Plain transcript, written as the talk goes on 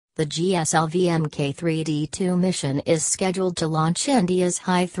The GSLV Mk3-D2 mission is scheduled to launch India's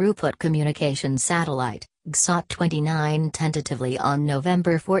high-throughput communication satellite, GSAT-29 tentatively on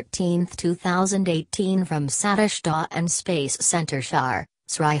November 14, 2018 from Satish Dhawan Space Center SHAR,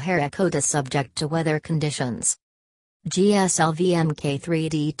 Sriharikota subject to weather conditions. GSLV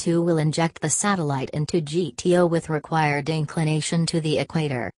Mk3-D2 will inject the satellite into GTO with required inclination to the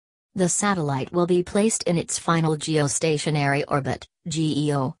equator. The satellite will be placed in its final geostationary orbit,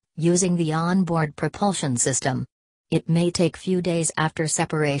 GEO, using the onboard propulsion system. It may take few days after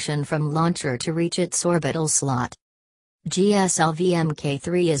separation from launcher to reach its orbital slot. GSLV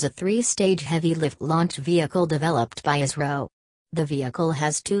Mk3 is a three-stage heavy-lift launch vehicle developed by ISRO. The vehicle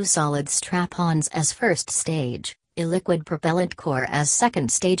has two solid strap-ons as first stage, a liquid propellant core as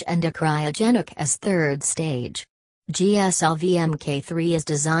second stage and a cryogenic as third stage. GSLV Mk3 is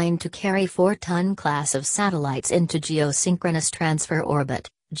designed to carry 4-ton class of satellites into Geosynchronous Transfer Orbit,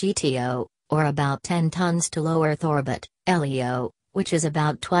 GTO, or about 10 tons to low Earth orbit, LEO, which is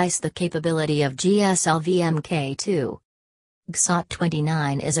about twice the capability of GSLV Mk2.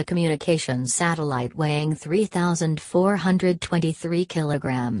 GSAT-29 is a communications satellite weighing 3,423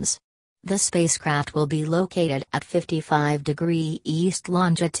 kilograms. The spacecraft will be located at 55° east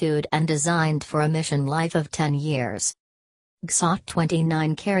longitude and designed for a mission life of 10 years.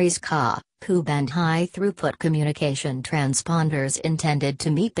 GSAT-29 carries Ku-band high-throughput communication transponders intended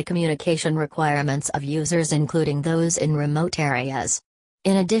to meet the communication requirements of users including those in remote areas.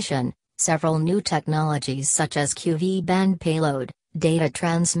 In addition, several new technologies such as QV-band payload, data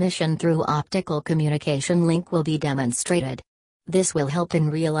transmission through optical communication link will be demonstrated. This will help in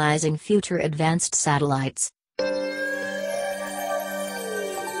realizing future advanced satellites.